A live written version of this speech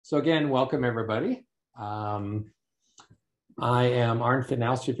So again, welcome everybody. I am Arn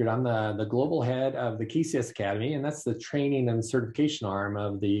Fitnaustrup. I'm the global head of the KCS Academy, and that's the training and certification arm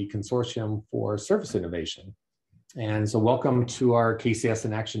of the Consortium for Service Innovation. And so welcome to our KCS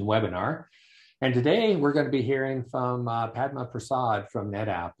in Action webinar. And today we're going to be hearing from Padma Prasad from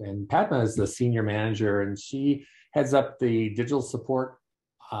NetApp. And Padma is the senior manager, and she heads up the digital support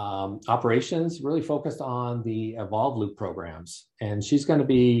operations, really focused on the Evolve Loop programs. And she's going to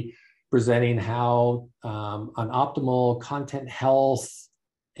be presenting how an optimal content health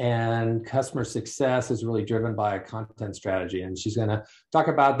and customer success is really driven by a content strategy. And she's going to talk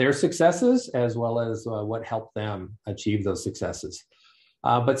about their successes as well as what helped them achieve those successes.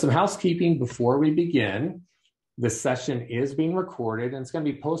 But some housekeeping before we begin. This session is being recorded and it's going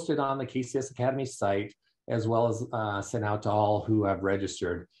to be posted on the KCS Academy site, as well as sent out to all who have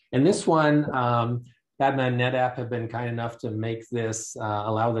registered. And this one, Padma and NetApp have been kind enough to make this,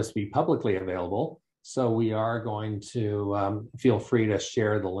 allow this to be publicly available. So we are going to feel free to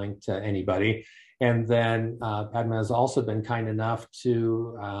share the link to anybody. And then Padma has also been kind enough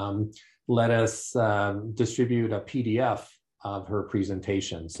to let us distribute a PDF of her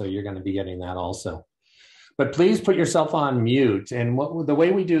presentation. So you're going to be getting that also. But please put yourself on mute. And the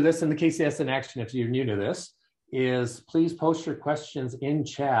way we do this in the KCS in Action, if you're new to this, is please post your questions in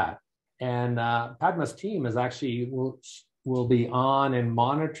chat. And Padma's team is actually will be on and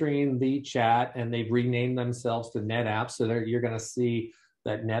monitoring the chat, and they've renamed themselves to NetApp. So you're going to see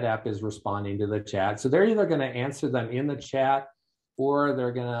that NetApp is responding to the chat. So they're either going to answer them in the chat, or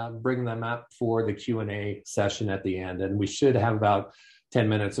they're going to bring them up for the Q&A session at the end. And we should have about 10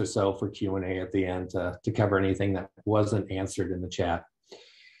 minutes or so for Q&A at the end to cover anything that wasn't answered in the chat.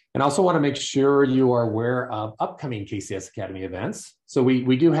 And I also want to make sure you are aware of upcoming KCS Academy events. So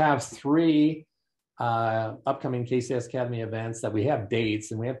we do have 3 upcoming KCS Academy events that we have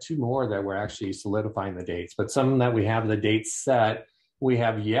dates, and we have 2 more that we're actually solidifying the dates. But some that we have the dates set, we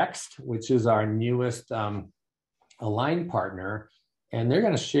have Yext, which is our newest aligned partner. And they're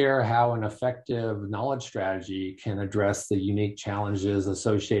going to share how an effective knowledge strategy can address the unique challenges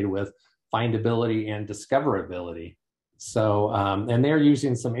associated with findability and discoverability. So, and they're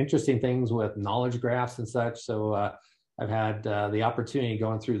using some interesting things with knowledge graphs and such. So I've had the opportunity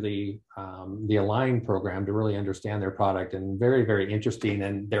going through the Align program to really understand their product, and very, very interesting,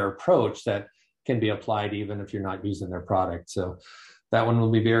 and their approach that can be applied even if you're not using their product. So that one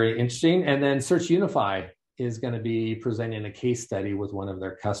will be very interesting. And then Search Unify is going to be presenting a case study with one of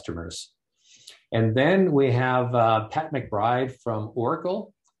their customers. And then we have Pat McBride from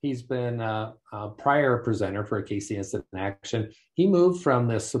Oracle. He's been a prior presenter for KCS in Action. He moved from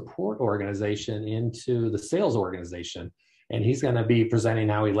the support organization into the sales organization, and he's going to be presenting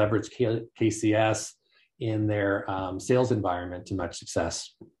how he leveraged KCS in their sales environment to much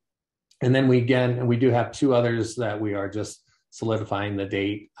success. And then we do have 2 others that we are just solidifying the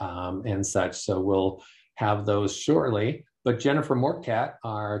date and such. So we'll have those shortly. But Jennifer Mortcat,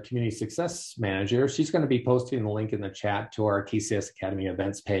 our community success manager, she's going to be posting the link in the chat to our KCS Academy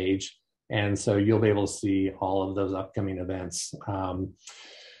events page. And so you'll be able to see all of those upcoming events.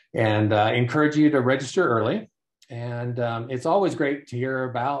 And encourage you to register early. And it's always great to hear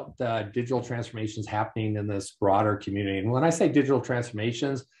about digital transformations happening in this broader community. And when I say digital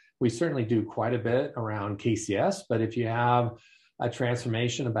transformations, we certainly do quite a bit around KCS, but if you have a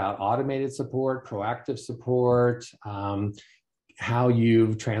transformation about automated support, proactive support, how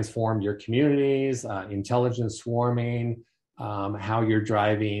you've transformed your communities, intelligent swarming, how you're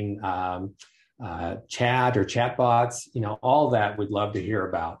driving chat or chatbots, all that we'd love to hear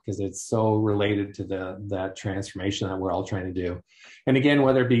about, because it's so related to that transformation that we're all trying to do. And again,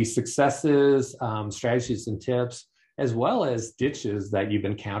 whether it be successes, strategies and tips, as well as ditches that you've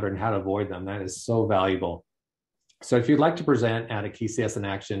encountered and how to avoid them, that is so valuable. So if you'd like to present at a KCS in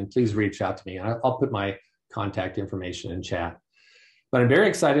Action, please reach out to me. I'll put my contact information in chat. But I'm very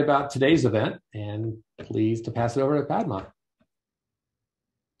excited about today's event, and pleased to pass it over to Padma.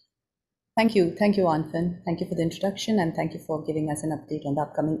 Thank you, Anfin. Thank you for the introduction, and thank you for giving us an update on the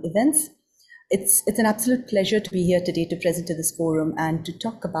upcoming events. It's an absolute pleasure to be here today to present to this forum and to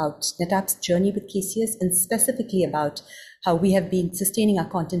talk about NetApp's journey with KCS, and specifically about how we have been sustaining our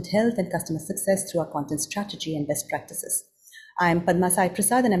content health and customer success through our content strategy and best practices. I'm Padma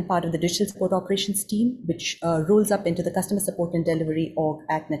Prasad, and I'm part of the digital support operations team, which rolls up into the customer support and delivery org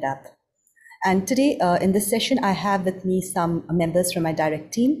at NetApp. And today in this session, I have with me some members from my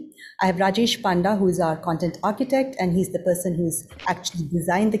direct team. I have Rajesh Panda, who is our content architect, and he's the person who's actually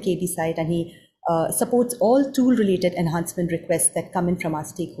designed the KB site, and he supports all tool-related enhancement requests that come in from our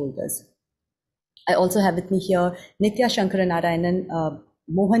stakeholders. I also have with me here Nitya Shankaranarayanan,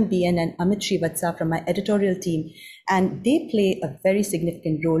 Mohan BN and Amit Srivatsa from my editorial team, and they play a very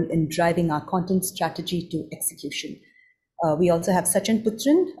significant role in driving our content strategy to execution. We also have Sachin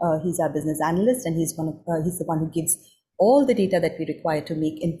Putran. He's our business analyst, and he's the one who gives all the data that we require to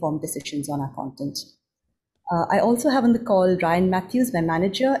make informed decisions on our content. I also have on the call Ryan Matthews, my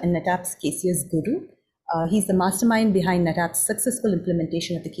manager, and NetApp's KCS guru. He's the mastermind behind NetApp's successful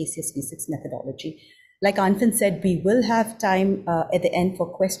implementation of the KCS V6 methodology. Like Anfin said, we will have time at the end for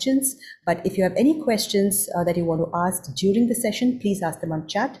questions, but if you have any questions that you want to ask during the session, please ask them on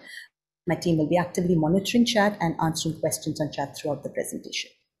chat. My team will be actively monitoring chat and answering questions on chat throughout the presentation.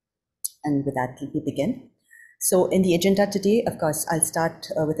 And with that, let me begin. So in the agenda today, of course, I'll start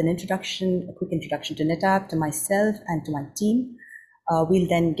with an introduction, a quick introduction to NetApp, to myself, and to my team. We'll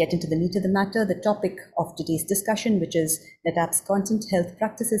then get into the meat of the matter, the topic of today's discussion, which is NetApp's content health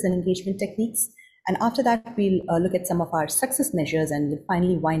practices and engagement techniques. And after that, we'll look at some of our success measures, and we'll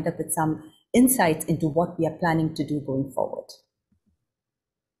finally wind up with some insights into what we are planning to do going forward.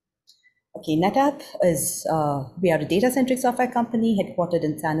 Okay, NetApp is, we are a data-centric software company headquartered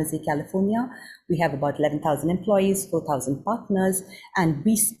in San Jose, California. We have about 11,000 employees, 4,000 partners, and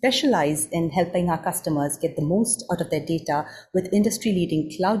we specialize in helping our customers get the most out of their data with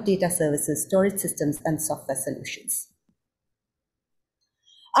industry-leading cloud data services, storage systems, and software solutions.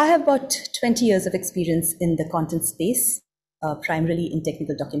 I have about 20 years of experience in the content space, primarily in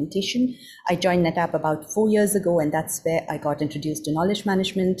technical documentation. I joined NetApp about 4 years ago, and that's where I got introduced to knowledge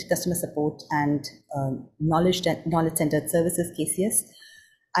management, customer support, and knowledge-centered services, KCS.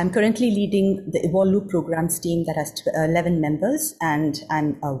 I'm currently leading the Evolve Loop programs team that has 11 members, and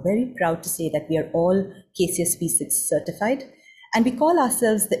I'm very proud to say that we are all KCS V6 certified. And we call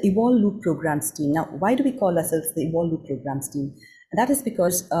ourselves the Evolve Loop programs team. Now, why do we call ourselves the Evolve Loop programs team? That is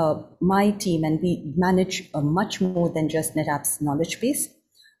because my team and we manage much more than just NetApp's knowledge base.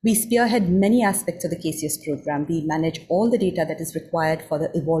 We spearhead many aspects of the KCS program. We manage all the data that is required for the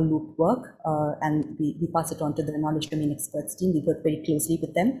Evolve Loop work, and we pass it on to the knowledge domain experts team. We work very closely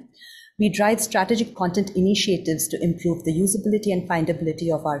with them. We drive strategic content initiatives to improve the usability and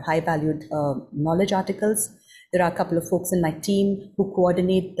findability of our high-valued knowledge articles. There are a couple of folks in my team who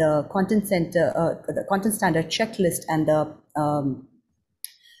coordinate the content the content standard checklist and the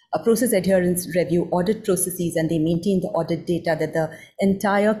process adherence review audit processes, and they maintain the audit data that the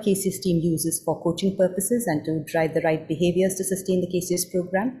entire KCS team uses for coaching purposes and to drive the right behaviors to sustain the KCS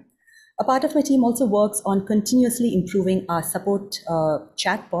program. A part of my team also works on continuously improving our support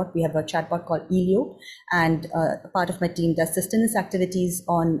chatbot. We have a chatbot called Elio, and a part of my team does sustenance activities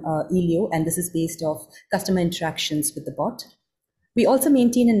on Elio, and this is based off customer interactions with the bot. We also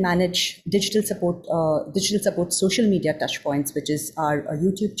maintain and manage digital support social media touchpoints, which is our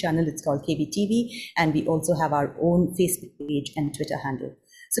YouTube channel. It's called KBTV, and we also have our own Facebook page and Twitter handle.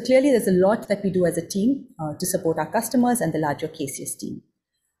 So clearly, there's a lot that we do as a team to support our customers and the larger KCS team.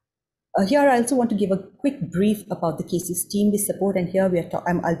 Here, I also want to give a quick brief about the KCS team we support, and here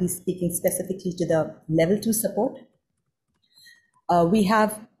I'll be speaking specifically to the level 2 support. We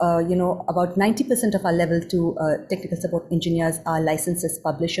have, about 90% of our level 2 technical support engineers are licensed as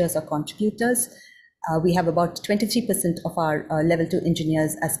publishers or contributors. We have about 23% of our level 2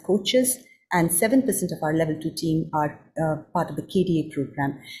 engineers as coaches, and 7% of our level 2 team are part of the KDA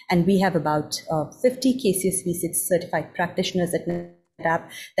program. And we have about 50 KCS V6 certified practitioners at NetApp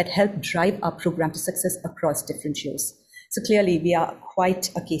that help drive our program to success across different shows. So clearly, we are quite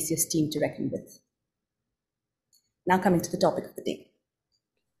a KCS team to reckon with. Now coming to the topic of the day.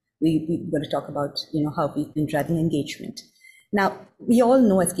 We're going to talk about, how we've been driving engagement. Now, we all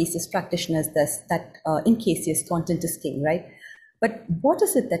know as KCS practitioners that in KCS, content is king, right? But what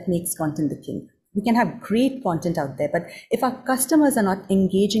is it that makes content the king? We can have great content out there, but if our customers are not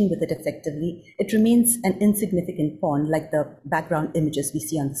engaging with it effectively, it remains an insignificant pawn, like the background images we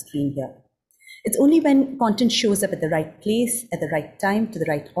see on the screen here. It's only when content shows up at the right place, at the right time, to the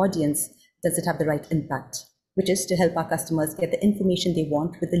right audience, does it have the right impact, which is to help our customers get the information they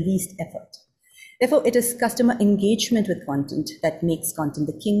want with the least effort. Therefore, it is customer engagement with content that makes content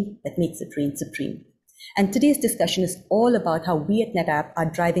the king, that makes it reign supreme. And today's discussion is all about how we at NetApp are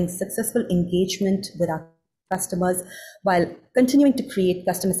driving successful engagement with our customers while continuing to create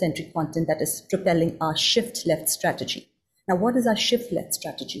customer-centric content that is propelling our shift-left strategy. Now, what is our shift-left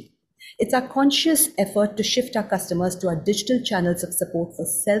strategy? It's our conscious effort to shift our customers to our digital channels of support for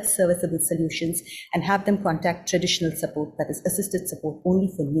self-serviceable solutions and have them contact traditional support, that is assisted support,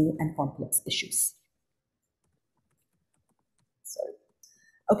 only for new and complex issues.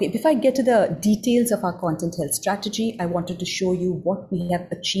 Okay, before I get to the details of our content health strategy, I wanted to show you what we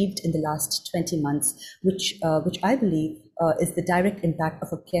have achieved in the last 20 months, which I believe is the direct impact of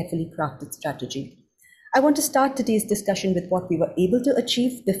a carefully crafted strategy. I want to start today's discussion with what we were able to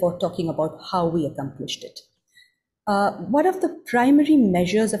achieve before talking about how we accomplished it. One of the primary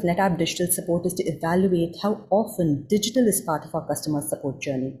measures of NetApp digital support is to evaluate how often digital is part of our customer support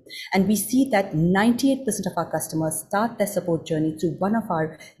journey. And we see that 98% of our customers start their support journey through one of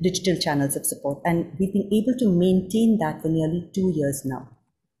our digital channels of support. And we've been able to maintain that for nearly 2 years now.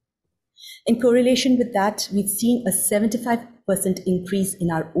 In correlation with that, we've seen a 75% increase in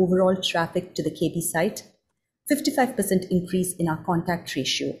our overall traffic to the KB site, 55% increase in our contact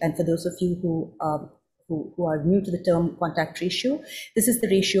ratio. And for those of you who are new to the term contact ratio, this is the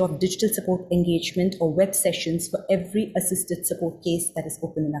ratio of digital support engagement or web sessions for every assisted support case that is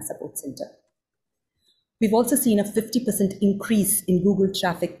open in our support center. We've also seen a 50% increase in Google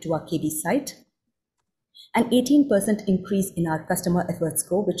traffic to our KB site, an 18% increase in our customer effort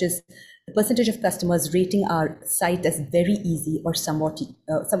score, which is the percentage of customers rating our site as very easy or somewhat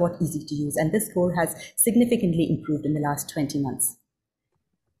easy to use. And this score has significantly improved in the last 20 months.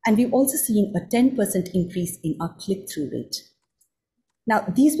 And we've also seen a 10% increase in our click-through rate. Now,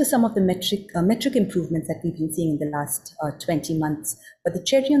 these were some of the metric improvements that we've been seeing in the last 20 months. But the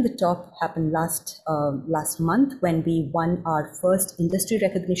cherry on the top happened last month when we won our first industry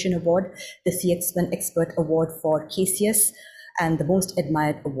recognition award, the CX1 Expert Award for KCS, and the Most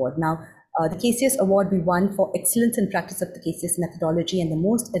Admired Award. Now, the KCS Award we won for excellence in practice of the KCS methodology, and the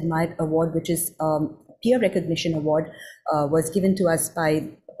Most Admired Award, which is peer recognition award, was given to us by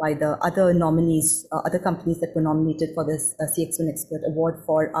the other nominees, other companies that were nominated for this CX1 Expert Award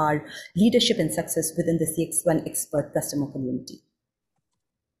for our leadership and success within the CX1 Expert customer community.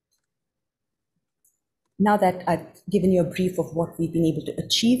 Now that I've given you a brief of what we've been able to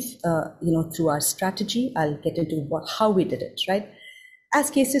achieve, through our strategy, I'll get into how we did it, right? As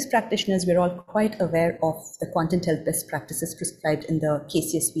KCS practitioners, we're all quite aware of the content health best practices prescribed in the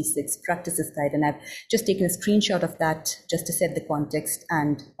KCS V6 practices guide. And I've just taken a screenshot of that just to set the context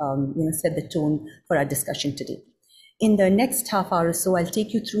and set the tone for our discussion today. In the next half hour or so, I'll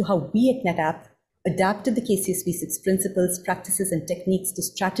take you through how we at NetApp adapted the KCS V6 principles, practices, and techniques to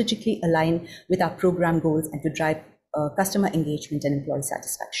strategically align with our program goals and to drive customer engagement and employee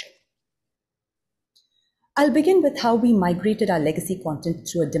satisfaction. I'll begin with how we migrated our legacy content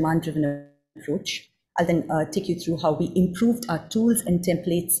through a demand-driven approach. I'll then take you through how we improved our tools and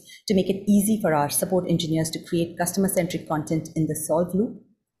templates to make it easy for our support engineers to create customer-centric content in the solve loop.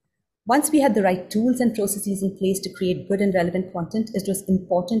 Once we had the right tools and processes in place to create good and relevant content, it was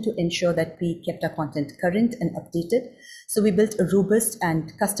important to ensure that we kept our content current and updated. So we built a robust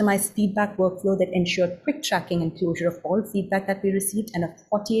and customized feedback workflow that ensured quick tracking and closure of all feedback that we received and a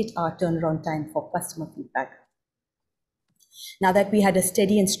 48-hour turnaround time for customer feedback. Now that we had a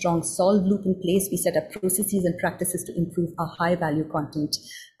steady and strong solve loop in place, we set up processes and practices to improve our high-value content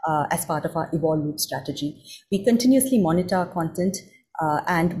as part of our evolve loop strategy. We continuously monitor our content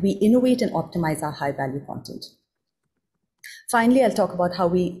and we innovate and optimize our high-value content. Finally, I'll talk about how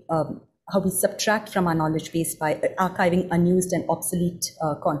we subtract from our knowledge base by archiving unused and obsolete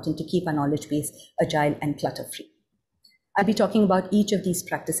content to keep our knowledge base agile and clutter-free. I'll be talking about each of these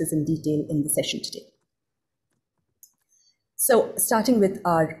practices in detail in the session today. So starting with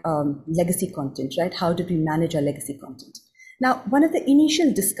our legacy content, right? How did we manage our legacy content? Now, one of the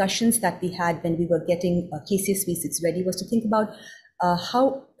initial discussions that we had when we were getting KCS V6 ready was to think about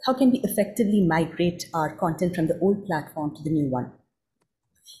how can we effectively migrate our content from the old platform to the new one.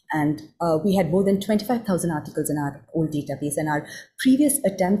 And we had more than 25,000 articles in our old database, and our previous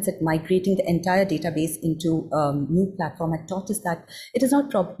attempts at migrating the entire database into new platform had taught us that it is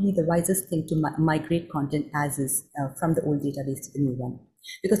not probably the wisest thing to migrate content as is from the old database to the new one.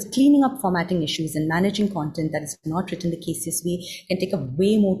 Because cleaning up formatting issues and managing content that is not written the KCS way can take up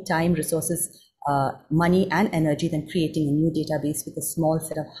way more time, resources, money, and energy than creating a new database with a small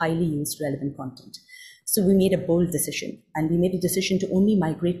set of highly used relevant content. So we made a bold decision, and we made a decision to only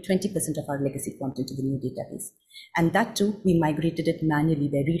migrate 20% of our legacy content to the new database. And that too, we migrated it manually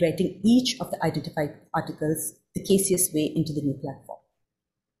by rewriting each of the identified articles the KCS way into the new platform.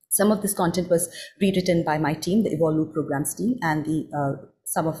 Some of this content was rewritten by my team, the Evolve Loop programs team, and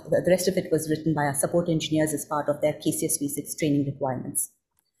the rest of it was written by our support engineers as part of their KCS V6 training requirements.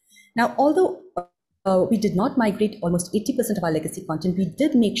 Now, although we did not migrate almost 80% of our legacy content, we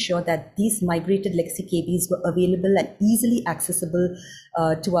did make sure that these migrated legacy KBs were available and easily accessible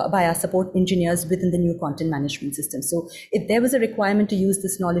by our support engineers within the new content management system. So if there was a requirement to use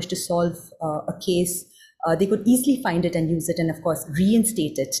this knowledge to solve a case, they could easily find it and use it, and of course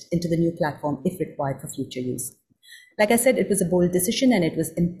reinstate it into the new platform if required for future use. Like I said, it was a bold decision and it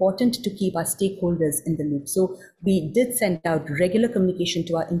was important to keep our stakeholders in the loop. So we did send out regular communication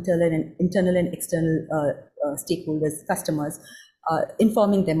to our internal and external stakeholders, customers,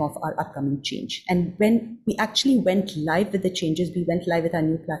 informing them of our upcoming change. And when we actually went live with the changes, we went live with our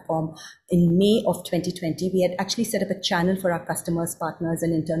new platform in May of 2020. We had actually set up a channel for our customers, partners,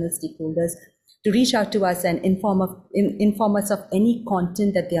 and internal stakeholders to reach out to us and inform us of any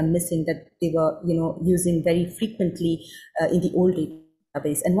content that they are missing, that they were using very frequently in the old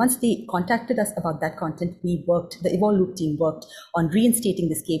database. And once they contacted us about that content, the Evolve Loop team worked on reinstating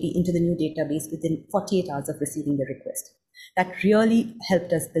this KB into the new database within 48 hours of receiving the request. That really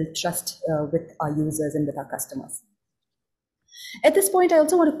helped us build trust with our users and with our customers. At this point, I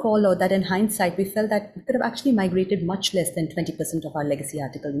also want to call out that in hindsight, we felt that we could have actually migrated much less than 20% of our legacy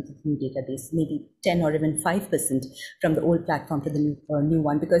articles into the new database, maybe 10 or even 5% from the old platform to the new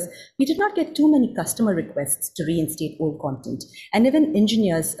one, because we did not get too many customer requests to reinstate old content. And even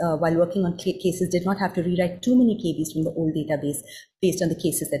engineers, while working on cases, did not have to rewrite too many KBs from the old database based on the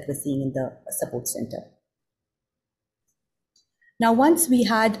cases that we're seeing in the support center. Now, once we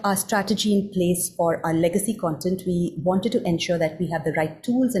had our strategy in place for our legacy content, we wanted to ensure that we have the right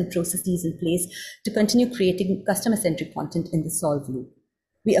tools and processes in place to continue creating customer-centric content in the Solve loop.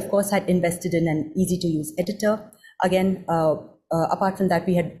 We, of course, had invested in an easy-to-use editor. Again, apart from that,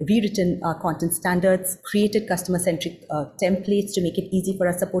 we had rewritten our content standards, created customer-centric templates to make it easy for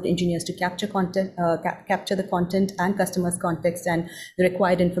our support engineers to capture the content and customers' context and the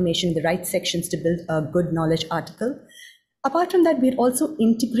required information in the right sections to build a good knowledge article. Apart from that, we also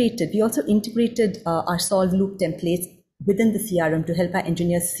integrated our Solve Loop templates within the CRM to help our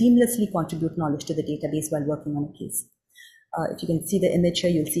engineers seamlessly contribute knowledge to the database while working on a case. If you can see the image here,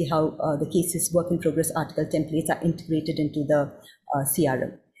 you'll see how the cases work in progress article templates are integrated into the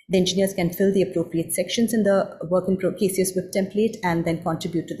CRM. The engineers can fill the appropriate sections in the work in KCS with template and then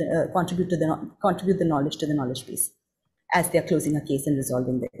contribute the knowledge to the knowledge base as they are closing a case and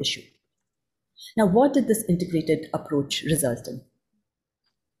resolving the issue. Now, what did this integrated approach result in?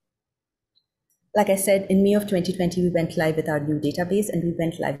 Like I said, in May of 2020, we went live with our new database and we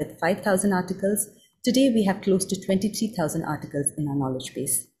went live with 5,000 articles. Today, we have close to 23,000 articles in our knowledge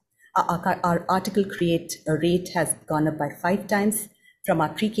base. Our article create rate has gone up by 5 times from our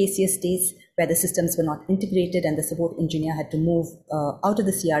pre-KCS days, where the systems were not integrated and the support engineer had to move out of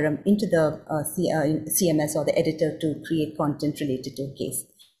the CRM into the CMS or the editor to create content related to a case.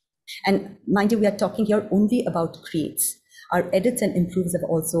 And mind you, we are talking here only about creates. Our edits and improves have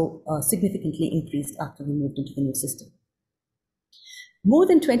also significantly increased after we moved into the new system. More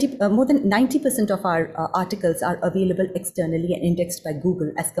than 90% of our articles are available externally and indexed by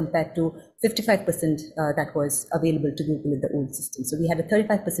Google as compared to 55% that was available to Google in the old system. So we had a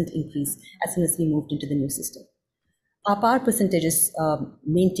 35% increase as soon as we moved into the new system. Our power percentage is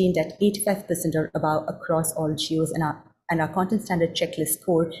maintained at 85% or above across all geos, and our content standard checklist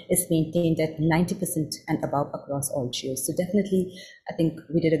score is maintained at 90% and above across all geos. So definitely, I think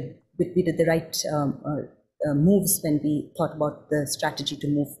we did the right moves when we thought about the strategy to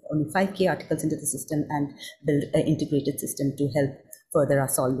move only 5K articles into the system and build an integrated system to help further our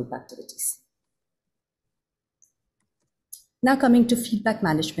Solve Loop activities. Now coming to feedback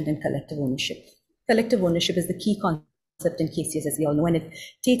management and collective ownership. Collective ownership is the key concept in KCS, as we all know, and it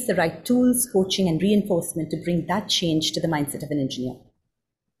takes the right tools, coaching, and reinforcement to bring that change to the mindset of an engineer.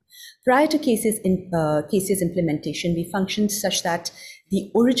 Prior to KCS implementation, we functioned such that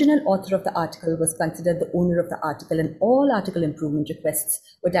the original author of the article was considered the owner of the article, and all article improvement requests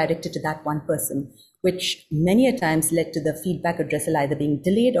were directed to that one person, which many a times led to the feedback addressal either being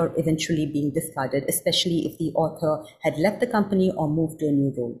delayed or eventually being discarded, especially if the author had left the company or moved to a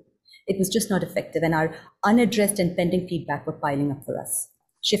new role. It was just not effective, and our unaddressed and pending feedback were piling up for us.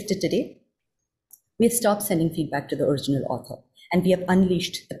 Shifted today, we have stopped sending feedback to the original author, and we have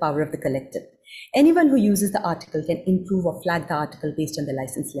unleashed the power of the collective. Anyone who uses the article can improve or flag the article based on the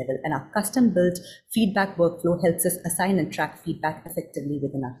license level, and our custom-built feedback workflow helps us assign and track feedback effectively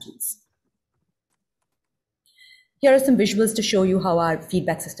within our tools. Here are some visuals to show you how our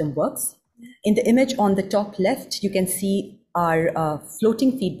feedback system works. In the image on the top left, you can see our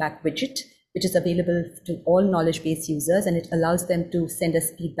floating feedback widget, which is available to all knowledge base users, and it allows them to send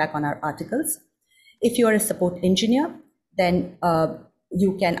us feedback on our articles. If you are a support engineer, then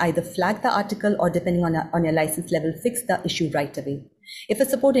you can either flag the article or, depending on your license level, fix the issue right away. If a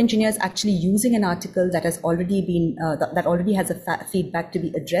support engineer is actually using an article that has already been that already has a feedback to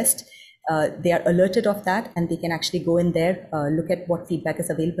be addressed, they are alerted of that, and they can actually go in there, look at what feedback is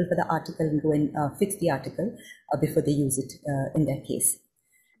available for the article, and go and fix the article before they use it in their case.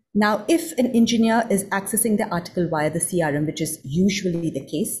 Now, if an engineer is accessing the article via the CRM, which is usually the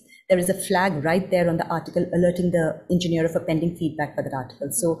case, there is a flag right there on the article alerting the engineer of a pending feedback for that article.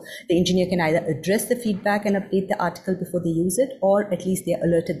 So the engineer can either address the feedback and update the article before they use it, or at least they're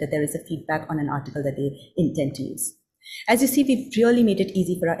alerted that there is a feedback on an article that they intend to use. As you see, we've really made it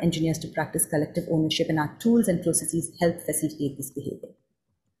easy for our engineers to practice collective ownership, and our tools and processes help facilitate this behavior.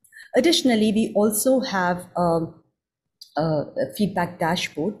 Additionally, we also have a feedback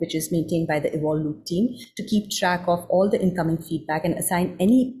dashboard, which is maintained by the Evolve Loop team to keep track of all the incoming feedback and assign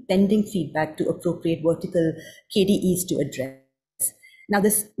any pending feedback to appropriate vertical KDEs to address. Now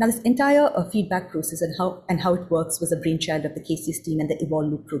this entire feedback process and how it works was a brainchild of the KCS team and the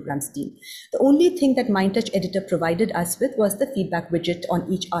Evolve Loop programs team. The only thing that MindTouch Editor provided us with was the feedback widget on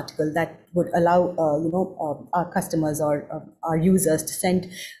each article that would allow our customers or our users to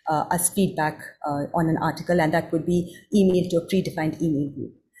send us feedback on an article, and that would be emailed to a predefined email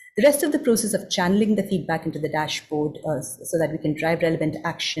group. The rest of the process of channeling the feedback into the dashboard so that we can drive relevant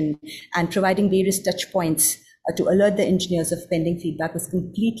action and providing various touch points to alert the engineers of pending feedback was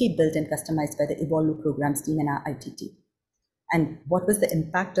completely built and customized by the Evolve Loop programs team and our IT team. And what was the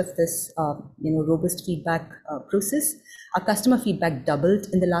impact of this robust feedback process? Our customer feedback doubled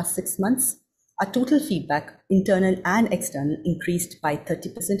in the last 6 months. Our total feedback, internal and external, increased by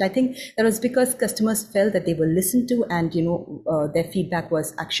 30%. I think that was because customers felt that they were listened to and their feedback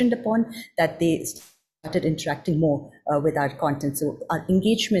was actioned upon, that they started interacting more with our content. So our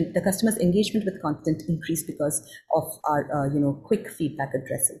engagement, the customer's engagement with content increased because of our quick feedback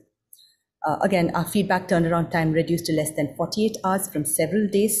addressing. Again, our feedback turnaround time reduced to less than 48 hours from several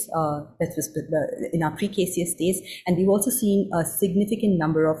days. That was in our pre-KCS days, and we've also seen a significant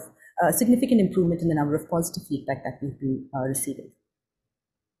improvement in the number of positive feedback that we've been receiving.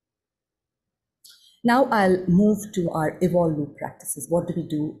 Now I'll move to our Evolve Loop practices. What do we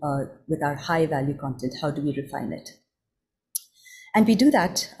do with our high value content? How do we refine it? And we do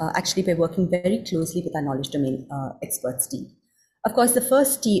that actually by working very closely with our knowledge domain experts team. Of course, the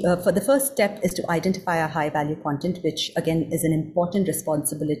first step is to identify our high value content, which again is an important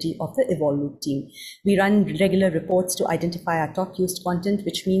responsibility of the Evolve Loop team. We run regular reports to identify our top used content,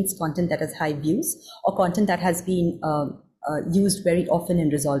 which means content that has high views or content that has been used very often in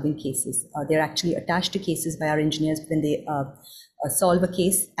resolving cases. They're actually attached to cases by our engineers when they solve a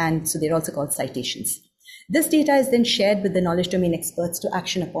case, and so they're also called citations. This data is then shared with the knowledge domain experts to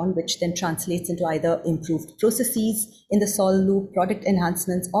action upon, which then translates into either improved processes in the solve loop, product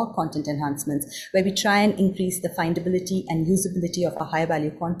enhancements, or content enhancements, where we try and increase the findability and usability of our high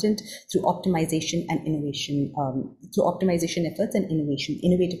value content through optimization and innovation, through optimization efforts and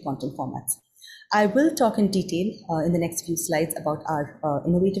innovative content formats. I will talk in detail in the next few slides about our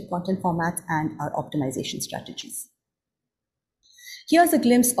innovative content formats and our optimization strategies. Here's a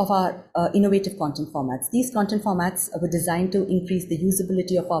glimpse of our innovative content formats. These content formats were designed to increase the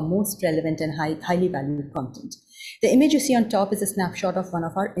usability of our most relevant and highly valued content. The image you see on top is a snapshot of one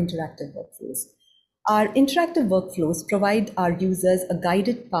of our interactive workflows. Our interactive workflows provide our users a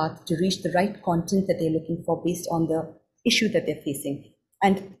guided path to reach the right content that they're looking for based on the issue that they're facing.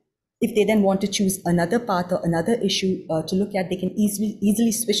 And if they then want to choose another path or another issue to look at, they can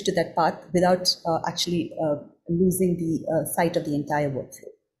easily switch to that path without actually losing the sight of the entire workflow.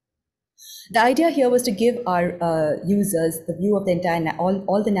 The idea here was to give our users the view of the entire,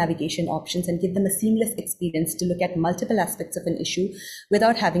 all the navigation options, and give them a seamless experience to look at multiple aspects of an issue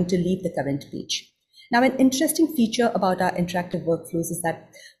without having to leave the current page. Now, an interesting feature about our interactive workflows is that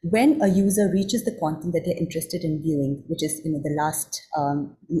when a user reaches the content that they're interested in viewing, which is the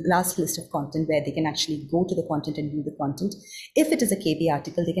last list of content where they can actually go to the content and view the content, if it is a KB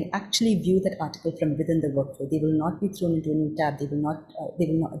article, they can actually view that article from within the workflow. They will not be thrown into a new tab. They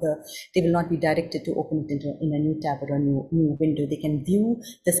will not be directed to open it in a new tab or a new window. They can view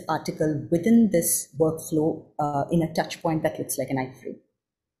this article within this workflow in a touch point that looks like an iframe.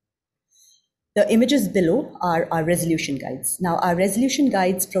 The images below are our resolution guides. Now, our resolution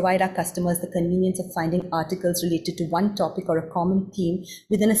guides provide our customers the convenience of finding articles related to one topic or a common theme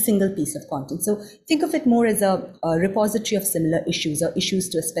within a single piece of content. So think of it more as a repository of similar issues or issues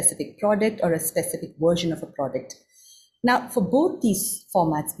to a specific product or a specific version of a product. Now, for both these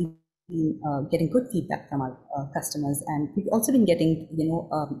formats, we've been getting good feedback from our customers, and we've also been getting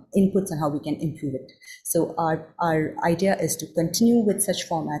inputs on how we can improve it. So our idea is to continue with such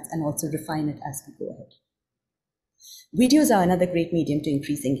formats and also refine it as we go ahead. Videos are another great medium to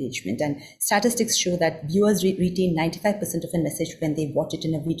increase engagement, and statistics show that viewers retain 95% of a message when they watch it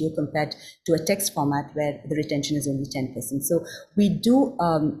in a video compared to a text format where the retention is only 10%. So we do,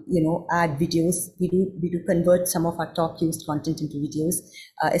 add videos. We do convert some of our top used content into videos,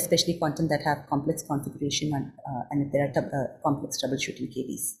 especially content that have complex configuration and if there are complex troubleshooting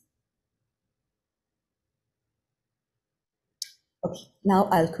KVs. Okay, now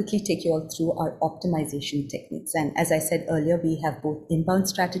I'll quickly take you all through our optimization techniques. And as I said earlier, we have both inbound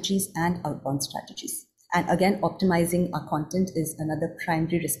strategies and outbound strategies. And again, optimizing our content is another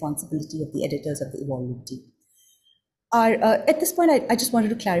primary responsibility of the editors of the Evolve Loop team. At this point, I just wanted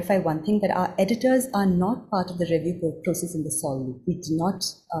to clarify one thing, that our editors are not part of the review process in the Solve Loop. We do not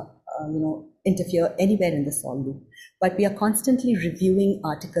interfere anywhere in the Solve Loop, but we are constantly reviewing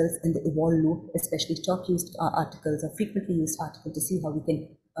articles in the Evolve Loop, especially top used articles or frequently used articles, to see how we can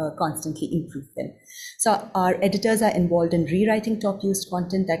constantly improve them. So our editors are involved in rewriting top used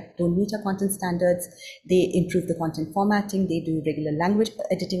content that don't meet our content standards. They improve the content formatting. They do regular language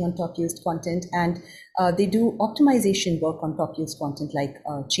editing on top used content, and they do optimization work on top used content, like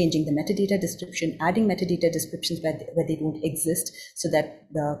changing the metadata description, adding metadata descriptions where they don't exist, so that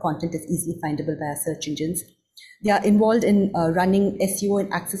the content is easily findable by our search engines. They are involved in running SEO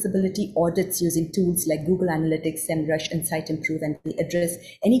and accessibility audits using tools like Google Analytics, SEMrush, and Site Improve, and they address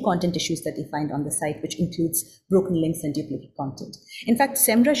any content issues that they find on the site, which includes broken links and duplicate content. In fact,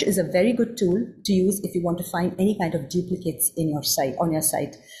 SEMrush is a very good tool to use if you want to find any kind of duplicates in your site, on your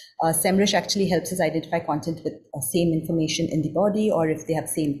site. SEMrush actually helps us identify content with same information in the body, or if they have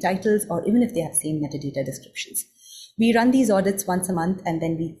same titles, or even if they have same metadata descriptions. We run these audits once a month, and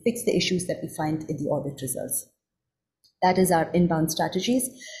then we fix the issues that we find in the audit results. That is our inbound strategies.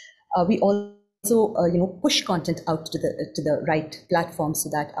 We also, push content out to the right platform, so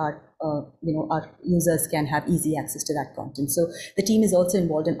that our users can have easy access to that content. So the team is also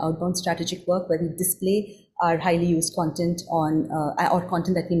involved in outbound strategic work, where we display our highly used content on or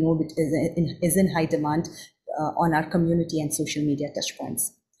content that we know is in high demand on our community and social media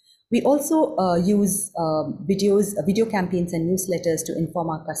touchpoints. We also use video campaigns and newsletters to inform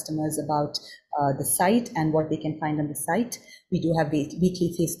our customers about the site and what they can find on the site. We do have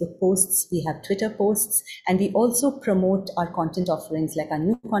weekly Facebook posts, we have Twitter posts, and we also promote our content offerings like our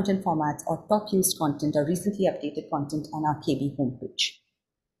new content formats or top used content or recently updated content on our KB homepage.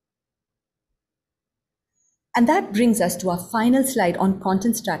 And that brings us to our final slide on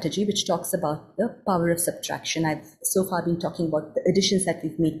content strategy, which talks about the power of subtraction. I've so far been talking about the additions that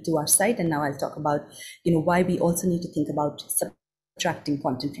we've made to our site, and now I'll talk about why we also need to think about subtracting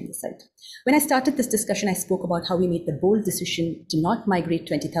content from the site. When I started this discussion, I spoke about how we made the bold decision to not migrate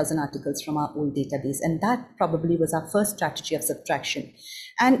 20,000 articles from our old database, and that probably was our first strategy of subtraction.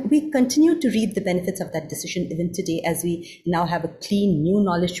 And we continue to reap the benefits of that decision even today, as we now have a clean new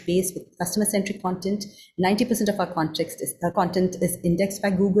knowledge base with customer-centric content. 90% of our content is indexed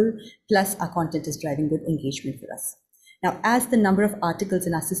by Google, plus our content is driving good engagement for us. Now, as the number of articles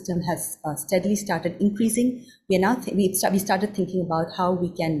in our system has steadily started increasing, we started thinking about how we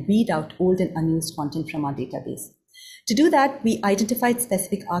can weed out old and unused content from our database. To do that, we identified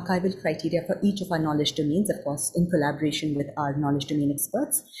specific archival criteria for each of our knowledge domains, of course, in collaboration with our knowledge domain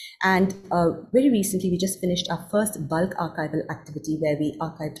experts. And very recently, we just finished our first bulk archival activity, where we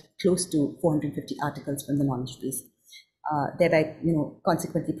archived close to 450 articles from the knowledge base, thereby,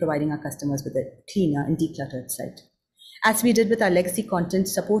 consequently providing our customers with a cleaner and decluttered site. As we did with our legacy content,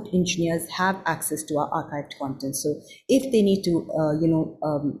 support engineers have access to our archived content. So if they need to,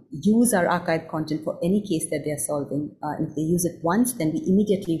 use our archived content for any case that they are solving, and if they use it once, then we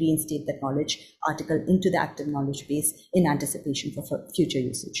immediately reinstate that knowledge article into the active knowledge base in anticipation for future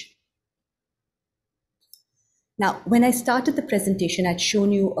usage. Now, when I started the presentation, I'd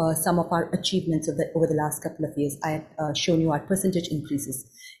shown you some of our achievements over the last couple of years. I had shown you our percentage increases.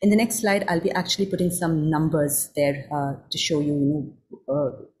 In the next slide, I'll be actually putting some numbers there to show you,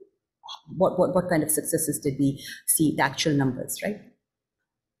 what kind of successes did we see, the actual numbers, right?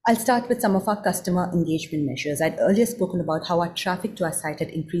 I'll start with some of our customer engagement measures. I'd earlier spoken about how our traffic to our site had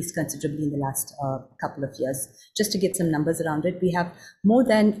increased considerably in the last couple of years. Just to get some numbers around it, we have more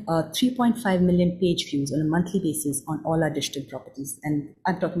than 3.5 million page views on a monthly basis on all our digital properties. And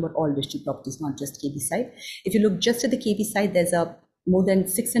I'm talking about all digital properties, not just KB site. If you look just at the KB site, there's more than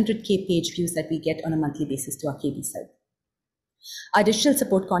 600K page views that we get on a monthly basis to our KB site. Our digital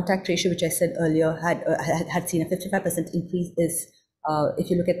support contact ratio, which I said earlier, had seen a 55% increase. Is if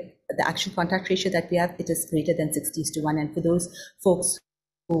you look at the actual contact ratio that we have, it is greater than 60:1. And for those folks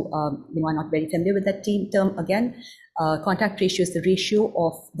are not very familiar with that term, again, contact ratio is the ratio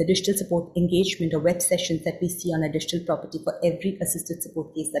of the digital support engagement or web sessions that we see on a digital property for every assisted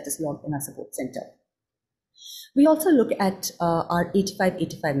support case that is logged in our support center. We also look at our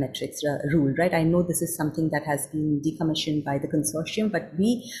 85-85 metrics rule, right? I know this is something that has been decommissioned by the consortium, but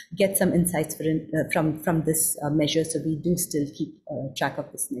we get some insights from this measure, so we do still keep track of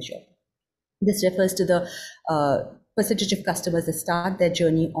this measure. This refers to the percentage of customers that start their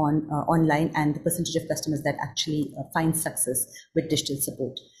journey online and the percentage of customers that actually find success with digital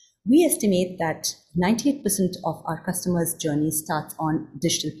support. We estimate that 98% of our customers' journey starts on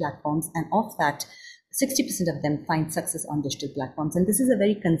digital platforms, and of that, 60% of them find success on digital platforms. And this is a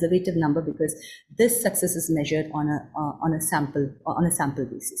very conservative number because this success is measured on a sample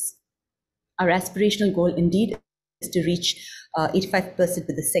basis. Our aspirational goal indeed is to reach 85%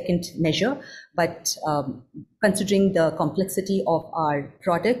 with the second measure, but considering the complexity of our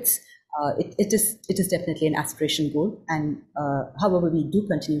products, it is definitely an aspirational goal. And however, we do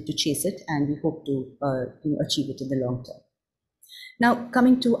continue to chase it, and we hope to achieve it in the long term. Now,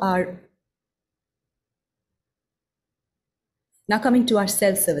 coming to our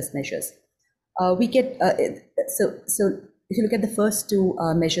self-service measures, we get so if you look at the first two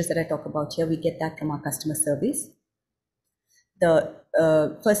measures that I talk about here, we get that from our customer surveys. The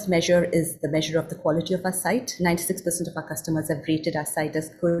first measure is the measure of the quality of our site. 96% of our customers have rated our site as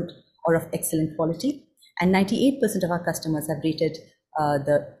good or of excellent quality, and 98% of our customers have rated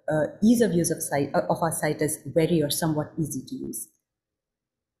the ease of use of our site as very or somewhat easy to use.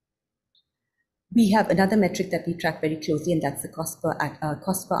 We have another metric that we track very closely, and that's the cost per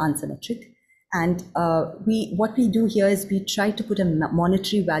answer metric. And what we do here is we try to put a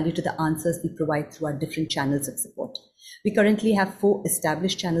monetary value to the answers we provide through our different channels of support. We currently have 4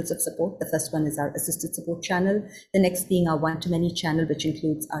 established channels of support. The first one is our assisted support channel. The next being our one-to-many channel, which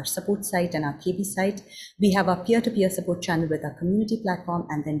includes our support site and our KB site. We have our peer-to-peer support channel with our community platform,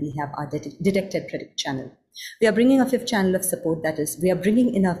 and then we have our detected predict channel. We are bringing a 5th channel of support, that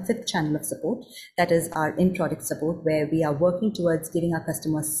is, our in-product support, where we are working towards giving our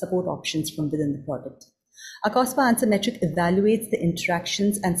customers support options from within the product. Our cost per answer metric evaluates the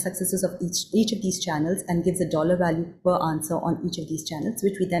interactions and successes of each of these channels and gives a dollar value per answer on each of these channels,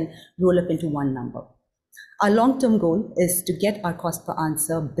 which we then roll up into one number. Our long-term goal is to get our cost per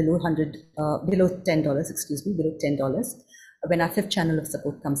answer below $10, below $10, when our 5th channel of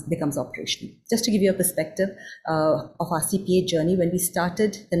support becomes operational. Just to give you a perspective of our CPA journey, when we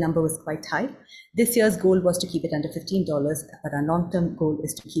started, the number was quite high. This year's goal was to keep it under $15, but our long-term goal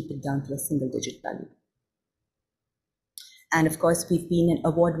is to keep it down to a single-digit value. And of course, we've been an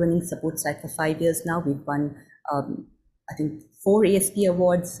award-winning support site for 5 years now. We've won, I think, 4 ASP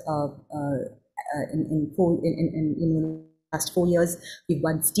awards in the last 4 years. We've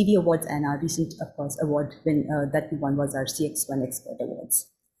won Stevie Awards, and our recent, of course, award that we won was our CX1 Expert Awards.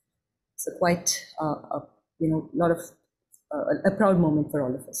 So quite a proud moment for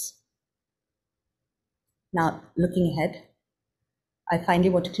all of us. Now, looking ahead, I finally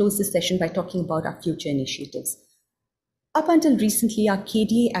want to close this session by talking about our future initiatives. Up until recently, our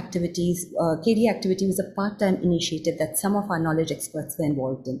KDA activity was a part-time initiative that some of our knowledge experts were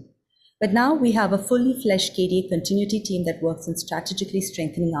involved in. But now we have a fully fledged KDA continuity team that works on strategically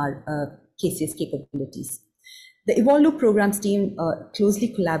strengthening our KCS capabilities. The Evolve Loop programs team closely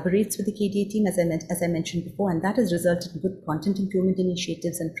collaborates with the KDA team, as I mentioned before, and that has resulted in good content improvement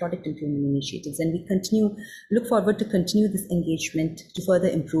initiatives and product improvement initiatives. And we look forward to continue this engagement to further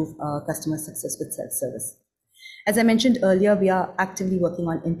improve customer success with self-service. As I mentioned earlier, we are actively working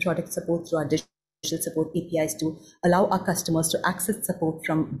on in-product support through our digital support APIs to allow our customers to access support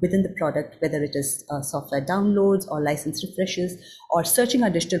from within the product, whether it is software downloads or license refreshes, or searching our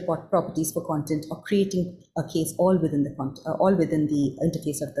digital properties for content, or creating a case all within the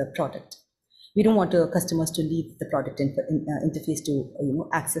interface of the product. We don't want our customers to leave the product interface to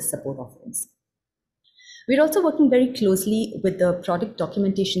access support offerings. We're also working very closely with the product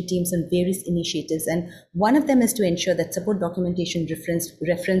documentation teams on various initiatives, and one of them is to ensure that support documentation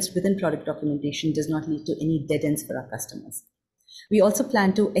referenced within product documentation does not lead to any dead ends for our customers. We also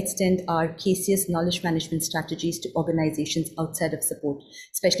plan to extend our KCS knowledge management strategies to organizations outside of support,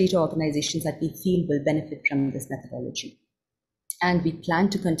 especially to organizations that we feel will benefit from this methodology. And we plan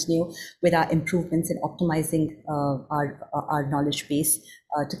to continue with our improvements in optimizing our knowledge base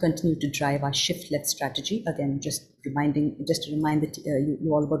to continue to drive our shift-left strategy. Again, just to remind you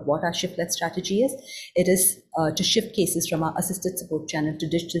all about what our shift-left strategy is. It is to shift cases from our assisted support channel to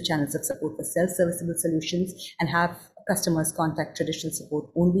digital channels of support for self-serviceable solutions, and have customers contact traditional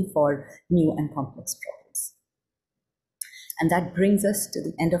support only for new and complex problems. And that brings us to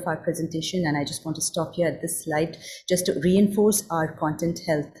the end of our presentation. And I just want to stop here at this slide just to reinforce our content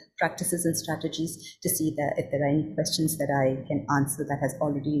health practices and strategies to see that if there are any questions that I can answer that has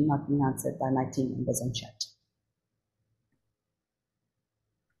already not been answered by my team members on chat.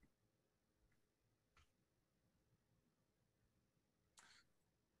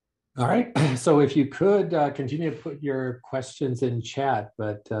 All right, so if you could continue to put your questions in chat,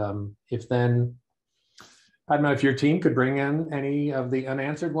 but if then, I don't know if your team could bring in any of the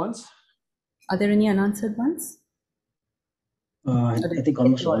unanswered ones. Are there any unanswered ones? I think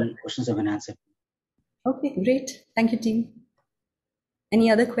almost all questions have been answered. Okay, great. Thank you, team. Any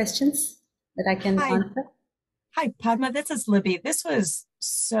other questions that I can answer? Hi, Padma. This is Libby. This was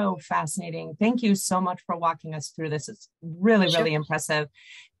so fascinating. Thank you so much for walking us through this. It's really, really impressive.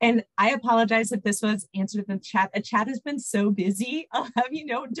 And I apologize if this was answered in the chat. The chat has been so busy. I'll have you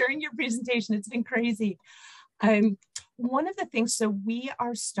know, during your presentation, it's been crazy. One of the things, so we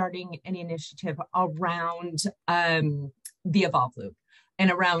are starting an initiative around the Evolve Loop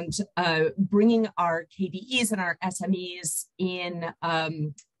and around bringing our KDEs and our SMEs in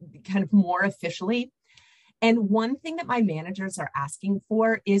kind of more officially. And one thing that my managers are asking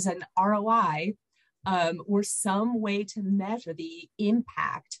for is an ROI or some way to measure the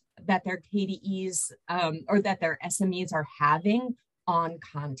impact that their KDEs or that their SMEs are having on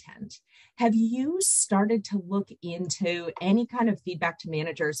content. Have you started to look into any kind of feedback to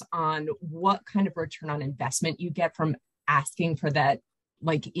managers on what kind of return on investment you get from asking for that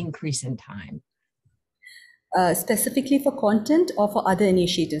like increase in time? Specifically for content or for other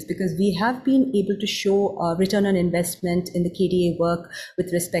initiatives, because we have been able to show return on investment in the KDA work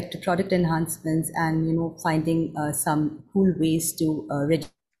with respect to product enhancements and finding some cool ways to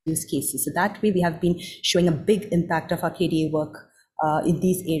reduce cases. So that way we have been showing a big impact of our KDA work in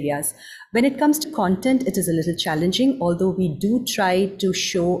these areas. When it comes to content, it is a little challenging, although we do try to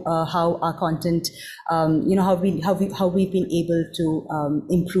show how our content, how we've been able to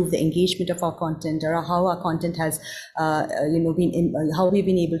improve the engagement of our content, or how our content has, how we've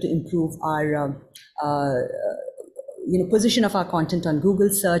been able to improve our position of our content on Google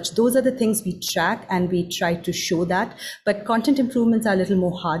search. Those are the things we track and we try to show that. But content improvements are a little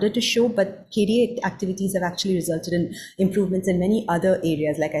more harder to show, but KDA activities have actually resulted in improvements in many other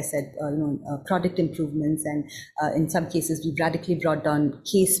areas. Like I said, product improvements, and in some cases, we've radically brought down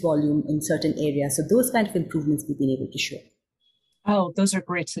case volume in certain areas. So those kind of improvements we've been able to show. Oh, those are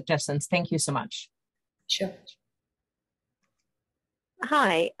great suggestions. Thank you so much. Sure.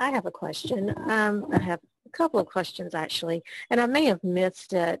 Hi, I have a question. I have a couple of questions actually, and I may have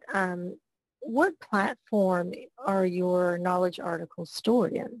missed it. What platform are your knowledge articles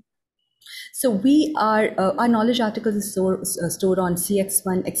stored in? So we are, our knowledge articles is stored on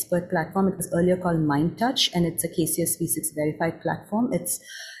CX1 Expert platform. It was earlier called MindTouch, and it's a KCS V6 verified platform.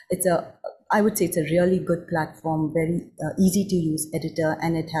 I would say it's a really good platform, very easy to use editor,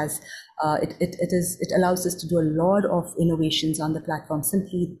 and it has, it allows us to do a lot of innovations on the platform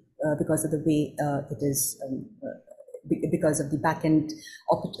simply because of the way it is, because of the backend,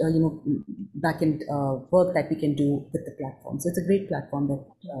 work that we can do with the platform. So it's a great platform that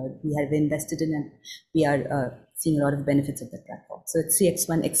we have invested in, and we are seeing a lot of benefits of the platform. So it's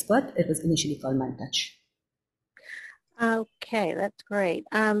CX1 Expert. It was initially called MindTouch. Okay, that's great.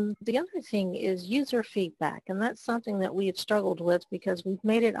 The other thing is user feedback, and that's something that we have struggled with because we've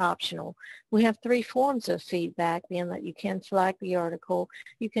made it optional. We have 3 forms of feedback, being that you can flag the article,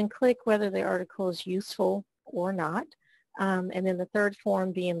 you can click whether the article is useful or not, and then the third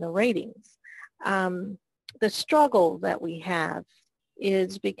form being the ratings. The struggle that we have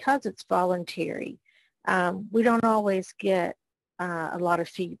is because it's voluntary, we don't always get a lot of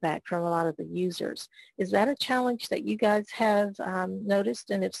feedback from a lot of the users. Is that a challenge that you guys have noticed?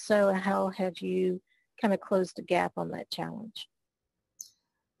 And if so, how have you kind of closed the gap on that challenge?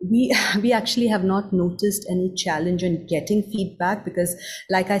 We actually have not noticed any challenge in getting feedback because,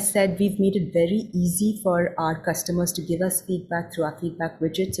 like I said, we've made it very easy for our customers to give us feedback through our feedback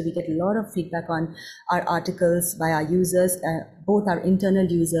widget. So we get a lot of feedback on our articles by our users, both our internal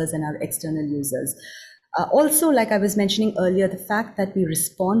users and our external users. Also, like I was mentioning earlier, the fact that we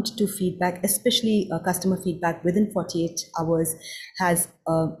respond to feedback, especially customer feedback within 48 hours, has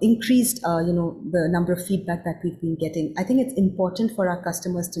increased, the number of feedback that we've been getting. I think it's important for our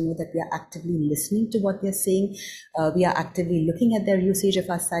customers to know that we are actively listening to what they're saying. We are actively looking at their usage of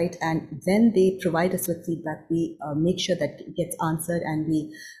our site, and when they provide us with feedback, we make sure that it gets answered, and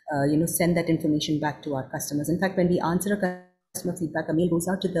we, send that information back to our customers. In fact, when we answer a customer feedback, a mail goes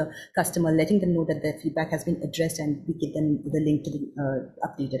out to the customer letting them know that their feedback has been addressed, and we give them the link to the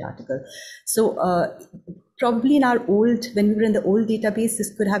updated article. So probably when we were in the old database,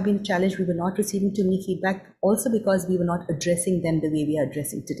 this could have been a challenge. We were not receiving too many feedback, also because we were not addressing them the way we are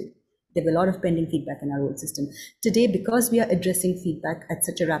addressing today. There were a lot of pending feedback in our old system. Today, because we are addressing feedback at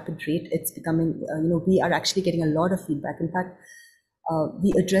such a rapid rate, it's becoming, we are actually getting a lot of feedback. In fact,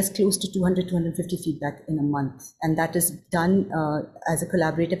 we address close to 200, 250 feedback in a month. And that is done as a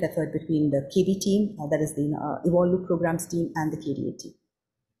collaborative effort between the KB team, that is the Evolve Loop Programs team, and the KDA team.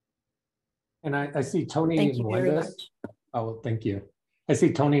 And I see Tony Melendez. Oh, thank you. I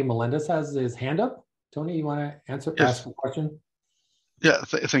see Tony Melendez has his hand up. Tony, you want to answer, ask a question? Yeah,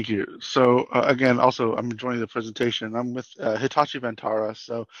 thank you. So again, also, I'm enjoying the presentation. I'm with Hitachi Vantara.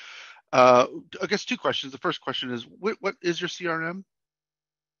 So I guess two questions. The first question is, what is your CRM?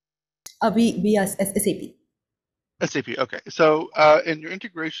 We are SAP. SAP, okay. So in your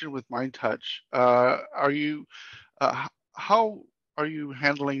integration with MindTouch, how are you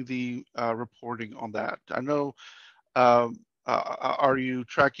handling the reporting on that? I know, are you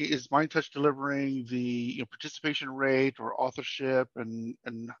tracking, is MindTouch delivering the participation rate or authorship, and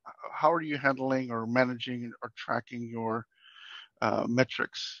how are you handling or managing or tracking your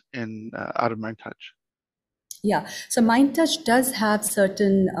metrics out of MindTouch? Yeah, so MindTouch does have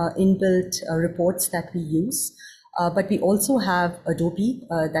certain inbuilt reports that we use, but we also have Adobe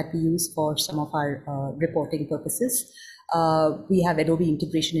that we use for some of our reporting purposes. We have Adobe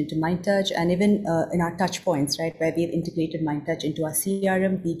integration into MindTouch, and even in our touch points, right, where we've integrated MindTouch into our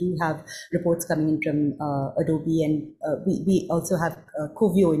CRM, we do have reports coming in from Adobe, and we also have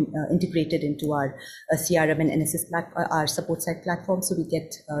Covio integrated into our CRM and NSS our support site platform, so we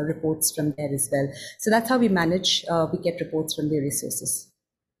get reports from there as well. So that's how we manage. We get reports from various sources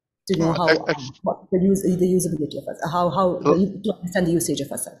to know the usability of us, to understand the usage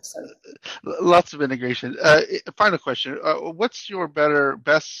of us. Sorry. Lots of integration. Final question: what's your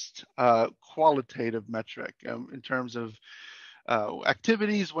best qualitative metric in terms of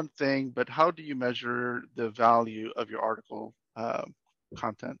activities? One thing, but how do you measure the value of your article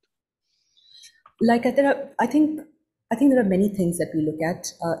content? I think there are many things that we look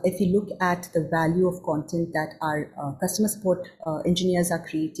at. If you look at the value of content that our customer support engineers are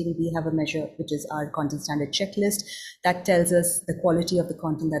creating, we have a measure which is our content standard checklist that tells us the quality of the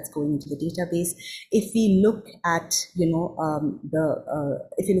content that's going into the database. If we look at,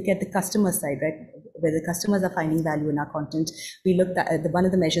 if you look at the customer side, right, where the customers are finding value in our content, we look at one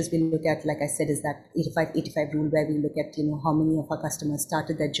of the measures we look at, like I said, is that 85-85 rule, where we look at how many of our customers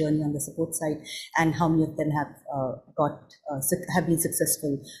started their journey on the support side and how many of them have been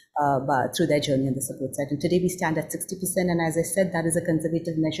successful through their journey on the support side. And today we stand at 60%, and as I said, that is a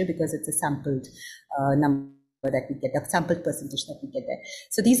conservative measure because it's a sampled number that we get, the sampled percentage that we get there.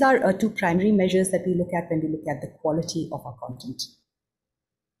 So these are two primary measures that we look at when we look at the quality of our content.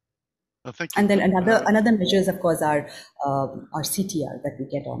 Well, thank you. And then another measure is, of course, our CTR that we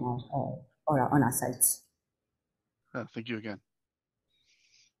get on our sites. Thank you again.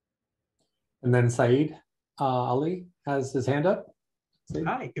 And then Saeed Ali has his hand up.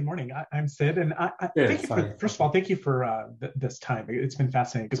 Hi, good morning. I'm Sid, and thank you for, first of all, thank you for this time. It's been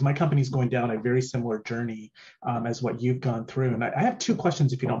fascinating because my company's going down a very similar journey as what you've gone through. And I have two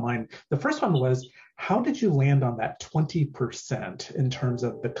questions, if you don't mind. The first one was, how did you land on that 20% in terms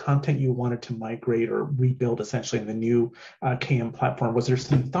of the content you wanted to migrate or rebuild essentially in the new KM platform? Was there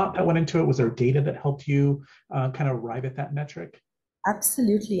some thought that went into it? Was there data that helped you kind of arrive at that metric?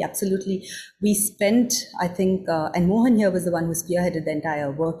 Absolutely. We spent, I think, and Mohan here was the one who spearheaded the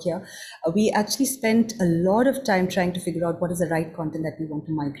entire work here. We actually spent a lot of time trying to figure out what is the right content that we want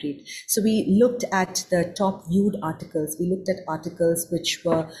to migrate. So we looked at the top viewed articles. We looked at articles which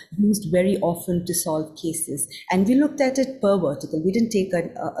were used very often to solve cases. And we looked at it per vertical. We didn't take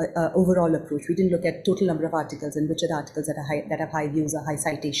an overall approach. We didn't look at total number of articles and which are the articles that have high views or high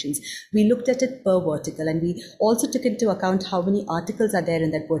citations. We looked at it per vertical, and we also took into account how many articles are there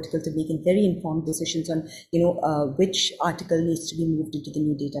in that vertical to make very informed decisions on, which article needs to be moved into the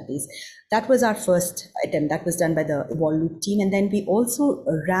new database. That was our first attempt. That was done by the Evolve Loop team. And then we also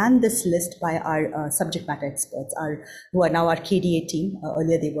ran this list by our subject matter experts, who are now our KDA team.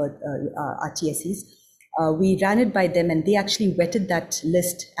 Earlier they were our TSEs. We ran it by them, and they actually vetted that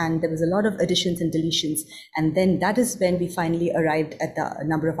list, and there was a lot of additions and deletions. And then that is when we finally arrived at the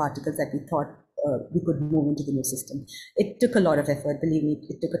number of articles that we thought we could move into the new system. It took a lot of effort, believe me.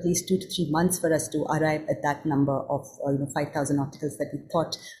 It took at least 2 to 3 months for us to arrive at that number of 5,000 articles that we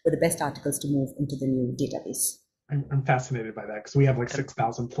thought were the best articles to move into the new database. I'm fascinated by that because we have like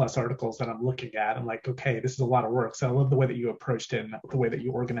 6,000 plus articles that I'm looking at. I'm like, okay, this is a lot of work. So I love the way that you approached it and the way that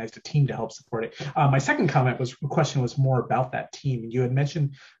you organized a team to help support it. My second question was more about that team. You had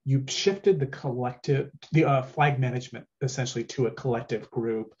mentioned you shifted the flag management essentially to a collective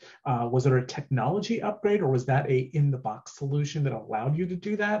group. Was there a technology upgrade, or was that a in-the-box solution that allowed you to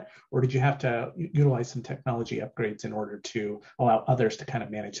do that? Or did you have to utilize some technology upgrades in order to allow others to kind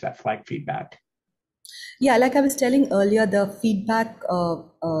of manage that flag feedback? Yeah, like I was telling earlier, the feedback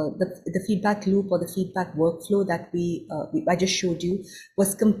loop or the feedback workflow that I just showed you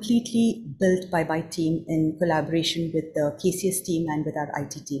was completely built by my team in collaboration with the KCS team and with our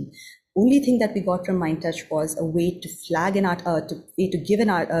IT team. Only thing that we got from MindTouch was a way to flag give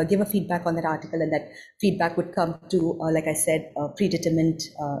a feedback on that article, and that feedback would come to, like I said, a predetermined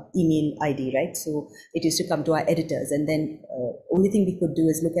email ID, right? So it used to come to our editors, and then only thing we could do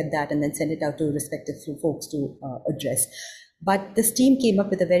is look at that and then send it out to respective folks to address. But this team came up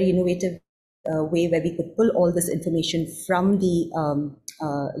with a very innovative way where we could pull all this information from the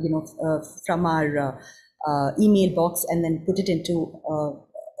from our email box and then put it into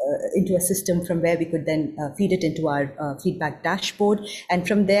a system from where we could then feed it into our feedback dashboard. And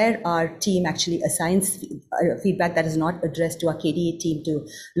from there, our team actually assigns feedback that is not addressed to our KDA team to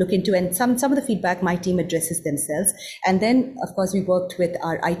look into. And some of the feedback my team addresses themselves. And then, of course, we worked with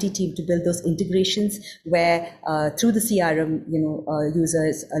our IT team to build those integrations where through the CRM,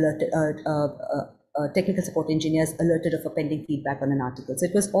 users alerted, technical support engineers alerted of a pending feedback on an article. So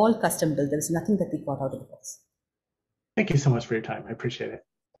it was all custom built. There was nothing that we got out of the box. Thank you so much for your time. I appreciate it.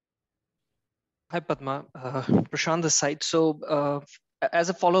 Hi, Padma. Prashant this side. So as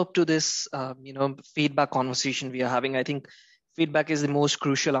a follow-up to this, feedback conversation we are having, I think feedback is the most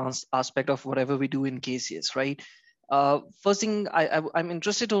crucial aspect of whatever we do in KCS, right? First thing, I'm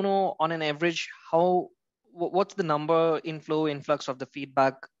interested to know, on an average, what's the influx of the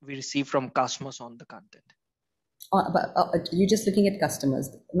feedback we receive from customers on the content? You're just looking at customers,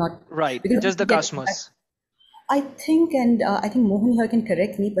 not right? Just the customers. I think, and I think Mohan here can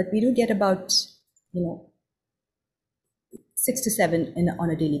correct me, but we do get about 6 to 7 on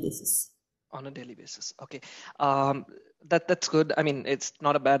a daily basis. On a daily basis, okay. That's good. I mean, it's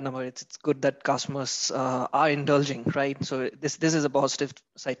not a bad number. It's good that customers are indulging, right? So this is a positive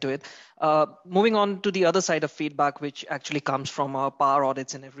side to it. Moving on to the other side of feedback, which actually comes from our power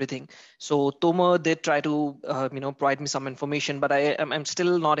audits and everything. So Tomer did try to provide me some information, but I'm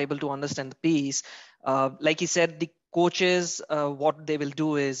still not able to understand the piece. Like he said, the coaches, what they will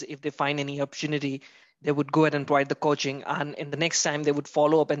do is, if they find any opportunity, they would go ahead and provide the coaching, and in the next time they would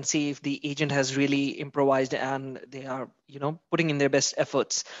follow up and see if the agent has really improvised and they are putting in their best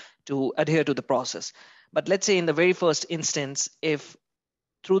efforts to adhere to the process. But let's say in the very first instance, if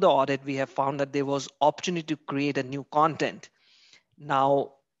through the audit we have found that there was opportunity to create a new content,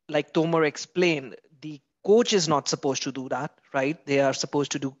 now like Tomer explained, the coach is not supposed to do that, right? They are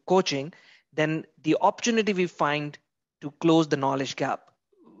supposed to do coaching. Then the opportunity we find to close the knowledge gap,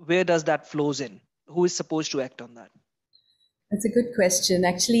 where does that flows in? Who is supposed to act on that? That's a good question.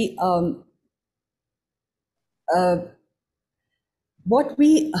 Actually, what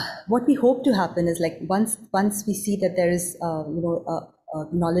we hope to happen is, like, once we see that there is a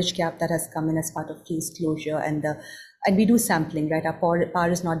knowledge gap that has come in as part of case closure, and we do sampling, right? Our power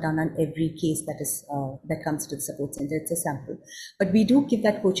is not done on every case that comes to the support center. It's a sample, but we do give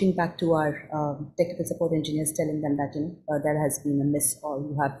that coaching back to our technical support engineers, telling them that there has been a miss, or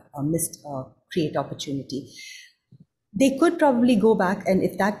you have missed create opportunity. They could probably go back, and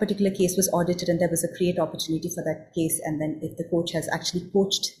if that particular case was audited and there was a create opportunity for that case, and then if the coach has actually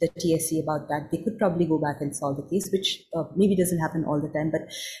coached the TSC about that, they could probably go back and solve the case, which maybe doesn't happen all the time.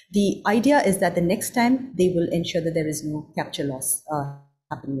 But the idea is that the next time they will ensure that there is no capture loss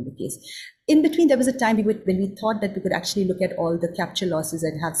happening in the case. In between, there was a time when we thought that we could actually look at all the capture losses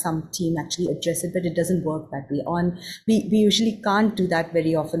and have some team actually address it, but it doesn't work that way. We usually can't do that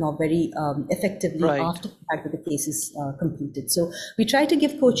very often or very effectively after the fact that the case is completed. So we try to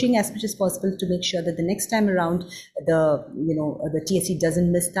give coaching as much as possible to make sure that the next time around the TSC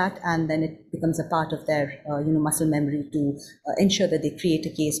doesn't miss that, and then it becomes a part of their muscle memory to ensure that they create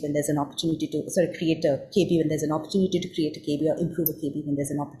a case when there's an opportunity to create a KB when there's an opportunity to create a KB, or improve a KB when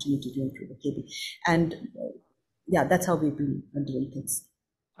there's an opportunity to improve a KB. And that's how we've been doing things.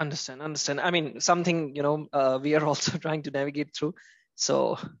 Understand. I mean, something we are also trying to navigate through.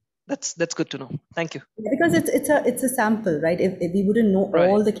 So that's good to know. Thank you. Yeah, because it's a sample, right? If we wouldn't know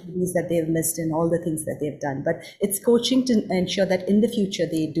all the KBs that they've missed and all the things that they've done, but it's coaching to ensure that in the future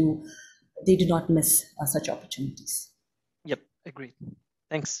they do not miss such opportunities. Yep, agreed.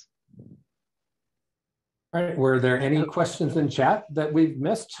 Thanks. All right, were there any questions in chat that we've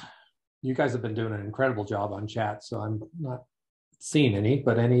missed? You guys have been doing an incredible job on chat, so I'm not seeing any,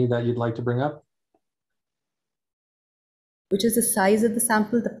 but any that you'd like to bring up? Which is the size of the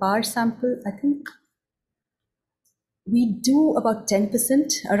sample, the power sample, I think we do about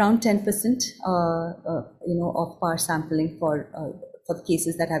 10%, around 10%, of power sampling for the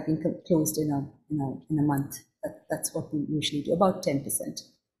cases that have been closed in a month. That's what we usually do, about 10%,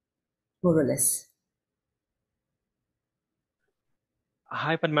 more or less.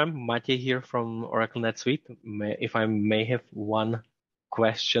 Hi, Padma. Matej here from Oracle NetSuite. If I may have one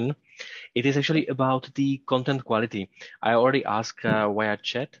question, it is actually about the content quality. I already asked via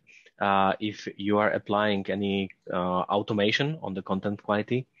chat if you are applying any automation on the content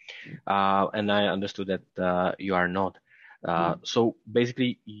quality, and I understood that you are not. So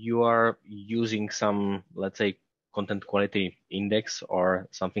basically, you are using some, let's say, content quality index or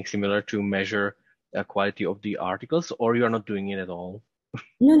something similar to measure the quality of the articles, or you are not doing it at all?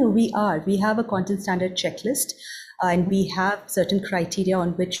 No, we are. We have a content standard checklist, and we have certain criteria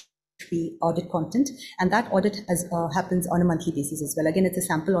on which we audit content, and that audit happens on a monthly basis as well. Again, it's a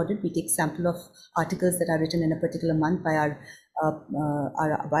sample audit. We take sample of articles that are written in a particular month by our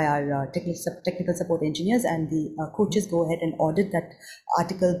technical support engineers, and the coaches go ahead and audit that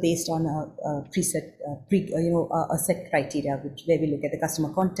article based on a set criteria, where we look at the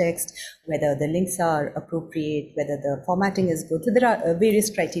customer context, whether the links are appropriate, whether the formatting is good. So there are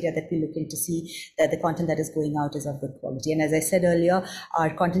various criteria that we look into to see that the content that is going out is of good quality. And as I said earlier, our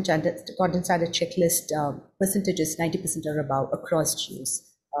content standard checklist percentage is 90% or above across geos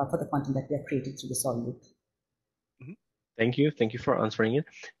for the content that we are creating through the Solve Loop. Thank you for answering it.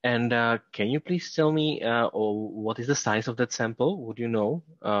 And can you please tell me what is the size of that sample? Would you know?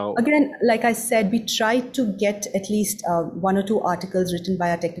 Again, like I said, we try to get at least 1 or 2 articles written by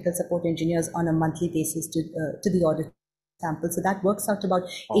our technical support engineers on a monthly basis to the audit sample. So that works out about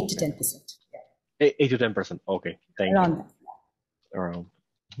 8 to 10%. Yeah. 8 to 10%. Okay, thank Around you. That. Around.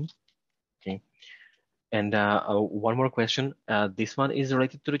 Okay. And one more question. This one is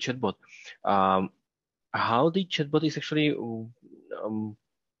related to the chatbot. How the chatbot is actually, or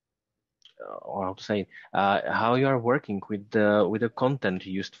how to say, how you are working with the content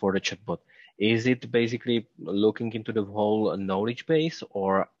used for the chatbot. Is it basically looking into the whole knowledge base,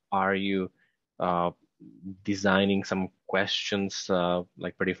 or are you designing some questions,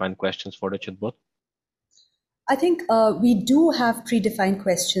 like predefined questions for the chatbot? I think we do have predefined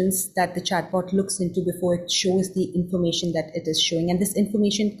questions that the chatbot looks into before it shows the information that it is showing. And this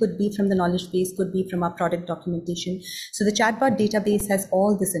information could be from the knowledge base, could be from our product documentation. So the chatbot database has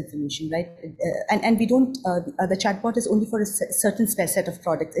all this information, right? And we don't, the chatbot is only for a certain set of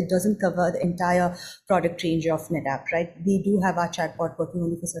products. It doesn't cover the entire product range of NetApp, right? We do have our chatbot working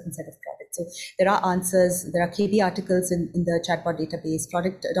only for a certain set of products. So there are answers, there are KB articles in the chatbot database,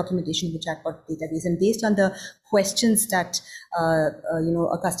 product documentation in the chatbot database, and based on the questions that a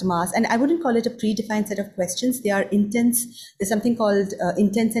customer asks, and I wouldn't call it a predefined set of questions. They are intents. There's something called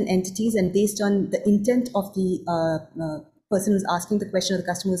intents and entities, and based on the intent of the person who's asking the question or the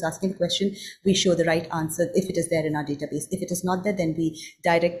customer who's asking the question, we show the right answer if it is there in our database. If it is not there, then we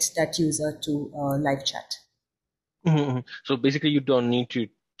direct that user to live chat. Mm-hmm. So basically, you don't need to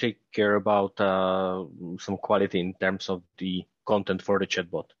take care about some quality in terms of the content for the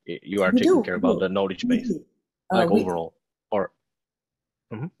chatbot. You are taking care about the knowledge base. Like overall, or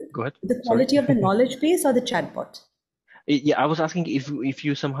go ahead. The quality of the knowledge base or the chatbot? Yeah, I was asking if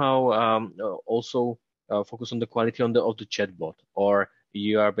you somehow also focus on the quality of the chatbot, or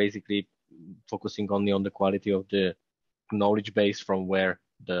you are basically focusing only on the quality of the knowledge base from where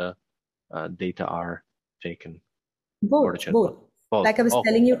the data are taken. Both. Like I was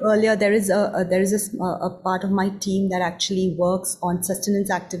telling you earlier, there is a part of my team that actually works on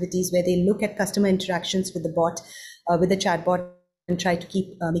sustenance activities where they look at customer interactions with the bot, with the chatbot, and try to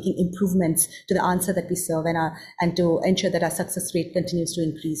keep making improvements to the answer that we serve, and to ensure that our success rate continues to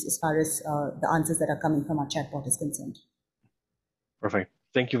increase as far as the answers that are coming from our chatbot is concerned. Perfect.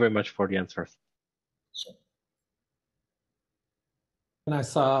 Thank you very much for the answers. Sure. And I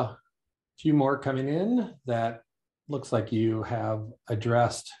saw a few more coming in that looks like you have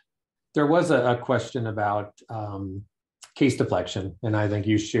addressed. There was a question about case deflection, and I think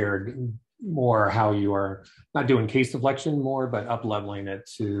you shared more how you are not doing case deflection more, but up-leveling it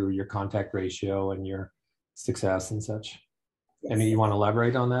to your contact ratio and your success and such. Yes. Any you want to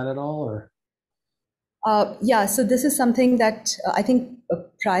elaborate on that at all, or? Yeah, so this is something that I think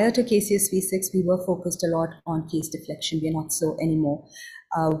prior to KCS V6, we were focused a lot on case deflection. We're not so anymore.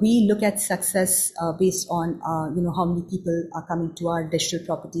 We look at success based on how many people are coming to our digital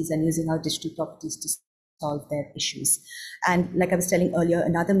properties and using our digital properties to solve their issues. And like I was telling earlier,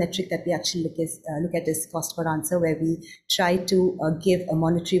 another metric that we actually look at is cost per answer, where we try to give a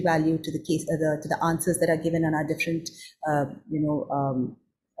monetary value to the case to the answers that are given on our different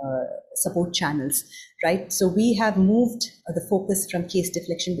support channels, right? So we have moved the focus from case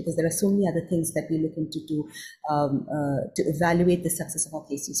deflection, because there are so many other things that we look into to evaluate the success of our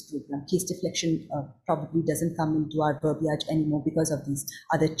KCS program. Case deflection probably doesn't come into our verbiage anymore because of these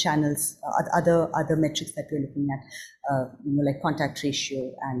other channels, other metrics that we're looking at, like contact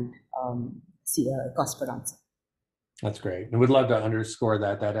ratio and cost per answer. That's great. And we'd love to underscore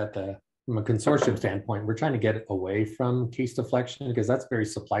that from a consortium standpoint, we're trying to get away from case deflection, because that's very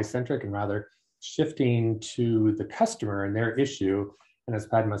supply centric, and rather shifting to the customer and their issue. And as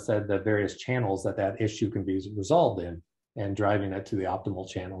Padma said, the various channels that issue can be resolved in, and driving it to the optimal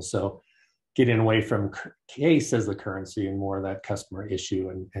channel. So getting away from case as the currency and more of that customer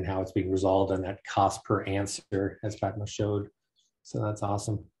issue and how it's being resolved, and that cost per answer, as Padma showed. So that's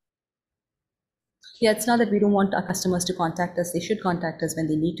awesome. Yeah, it's not that we don't want our customers to contact us. They should contact us when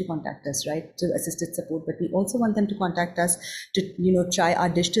they need to contact us, right, to assisted support. But we also want them to contact us to, try our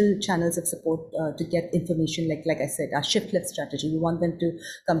digital channels of support to get information. Like I said, our shift left strategy. We want them to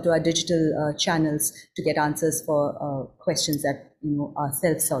come to our digital channels to get answers for questions that are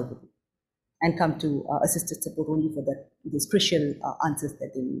self-solvable, and come to assisted support only for those crucial answers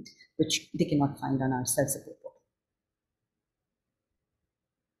that they need, which they cannot find on our self-support.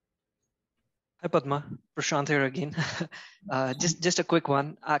 Hi Padma, Prashant here again. Just a quick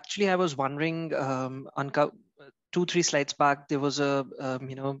one. Actually, I was wondering, on 2-3 slides back, there was a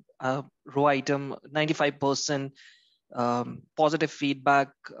row item, 95% positive feedback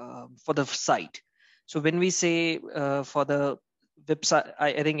for the site. So when we say for the website,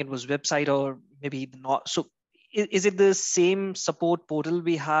 I think it was website or maybe not. So is it the same support portal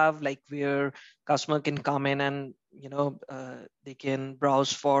we have, like where customer can come in and they can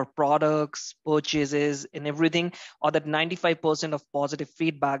browse for products, purchases, and everything, or that 95% of positive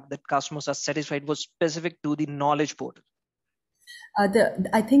feedback that customers are satisfied was specific to the knowledge portal?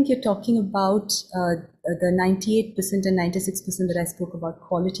 I think you're talking about the 98% and 96% that I spoke about,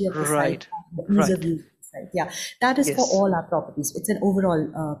 quality of the site, the ease of use. Right. Yeah, that is for all our properties. It's an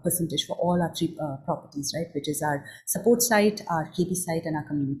overall percentage for all our 3 properties, right? Which is our support site, our KP site, and our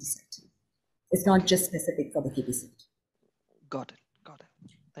community site. It's not just specific for the KP site. Got it.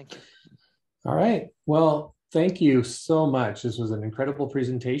 Thank you. All right. Well, thank you so much. This was an incredible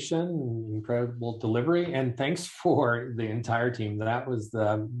presentation, incredible delivery, and thanks for the entire team. That was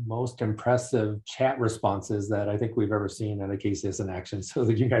the most impressive chat responses that I think we've ever seen at a KCS in action. So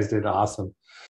you guys did awesome.